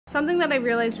Something that I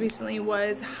realized recently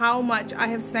was how much I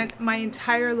have spent my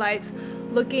entire life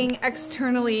looking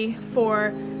externally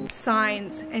for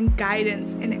signs and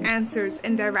guidance and answers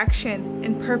and direction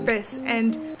and purpose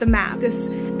and the map. This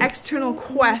external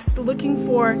quest, looking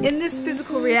for in this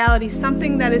physical reality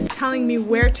something that is telling me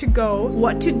where to go,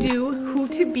 what to do, who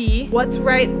to be, what's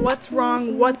right, what's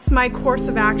wrong, what's my course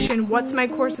of action, what's my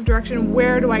course of direction,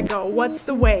 where do I go, what's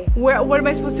the way, what am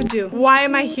I supposed to do, why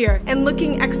am I here, and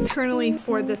looking externally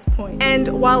for this point. And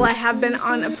while I have been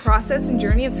on a process and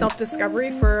journey of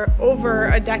self-discovery for over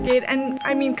a decade, and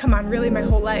I mean, come on, really my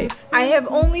whole life, I have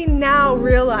only now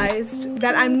realized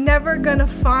that I'm never gonna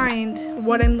find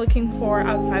what I'm looking for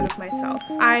outside of myself.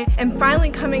 I am finally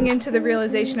coming into the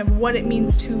realization of what it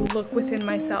means to look within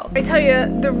myself. I tell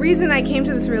you, the reason I came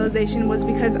to this realization was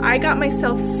because I got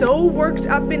myself so worked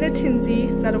up in a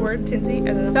tinsy, is that a word, tinsy? I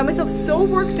don't know. Got myself so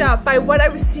worked up by what I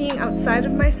was seeing outside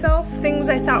of myself, things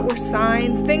I thought were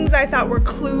signs, things I thought were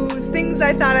clues, things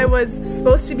I thought I was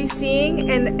supposed to be seeing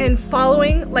and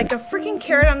following like a freaking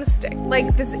carrot on a stick.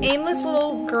 Like this aimless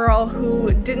little girl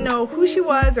who didn't know who she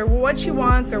was or what she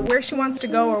wants or where she wants to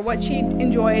go or what she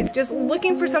enjoys, just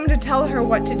looking for someone to tell her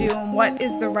what to do and what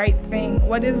is the right thing,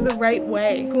 what is the right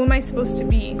way, who am I supposed to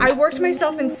be. I worked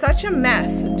myself in such a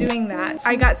mess doing that.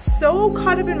 I got so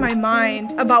caught up in my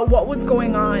mind about what was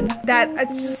going on that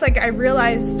it's just like I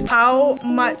realized how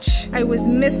much I was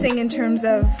missing in terms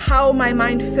of how my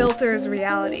mind filters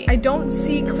reality. I don't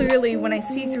see clearly when I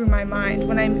see through my mind,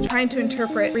 when I'm trying to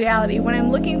interpret reality, when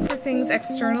I'm looking for things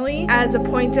externally as a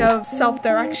point of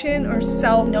self-direction or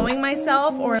self-knowing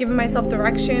myself or giving myself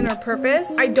direction or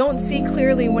purpose. I don't see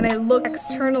clearly when I look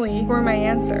externally for my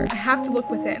answer. I have to look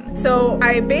within. So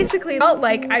I basically felt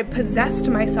like I possessed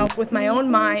myself with my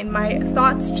own mind, my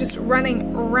thoughts just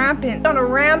running rampant. On a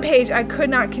rampage I could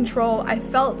not control. I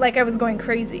felt like I was going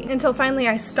crazy until finally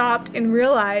I stopped and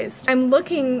realized I'm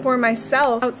looking for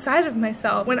myself outside of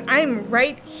myself when I'm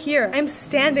right here. I'm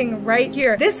standing right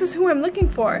here. This is who I'm looking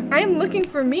for. I am looking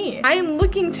for me. I am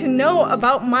looking to know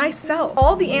about myself.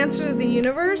 All the answers of the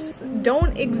universe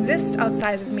don't exist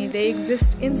outside of me. They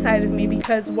exist inside of me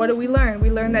because what do we learn?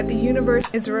 We learn that the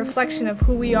universe is a reflection of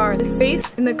who we are. The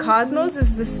space in the cosmos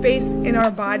is the space in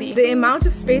our body. The amount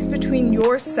of space between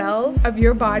your cells of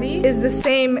your body is the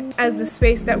same as the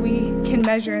space that we can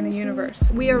measure in the universe.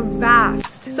 We are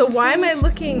vast. So why am I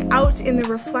looking out in the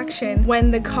reflection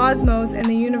when the cosmos and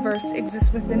the universe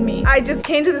exist within me? I just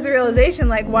came to this realization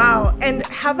like, wow. And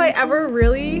have I ever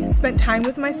really spent time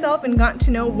with myself and gotten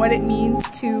to know what it means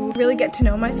to really get to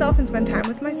know myself and spend time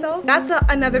with myself? That's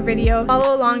another video.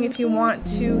 Follow along if you want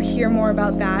to hear more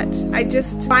about that. I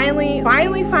just finally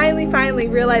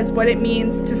realized what it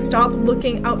means to stop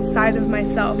looking outside of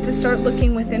myself, to start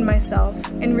looking within myself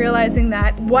and realizing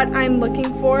that what I'm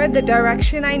looking for, the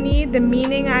direction I need, the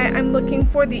meaning I'm looking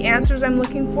for, the answers I'm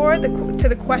looking for, to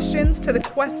the questions, to the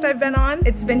quest I've been on,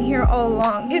 it's been here all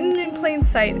along. Hidden in plain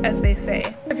sight, as they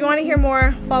say. If you want to hear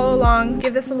more, follow along,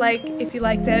 give this a like if you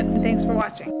liked it, and thanks for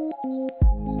watching.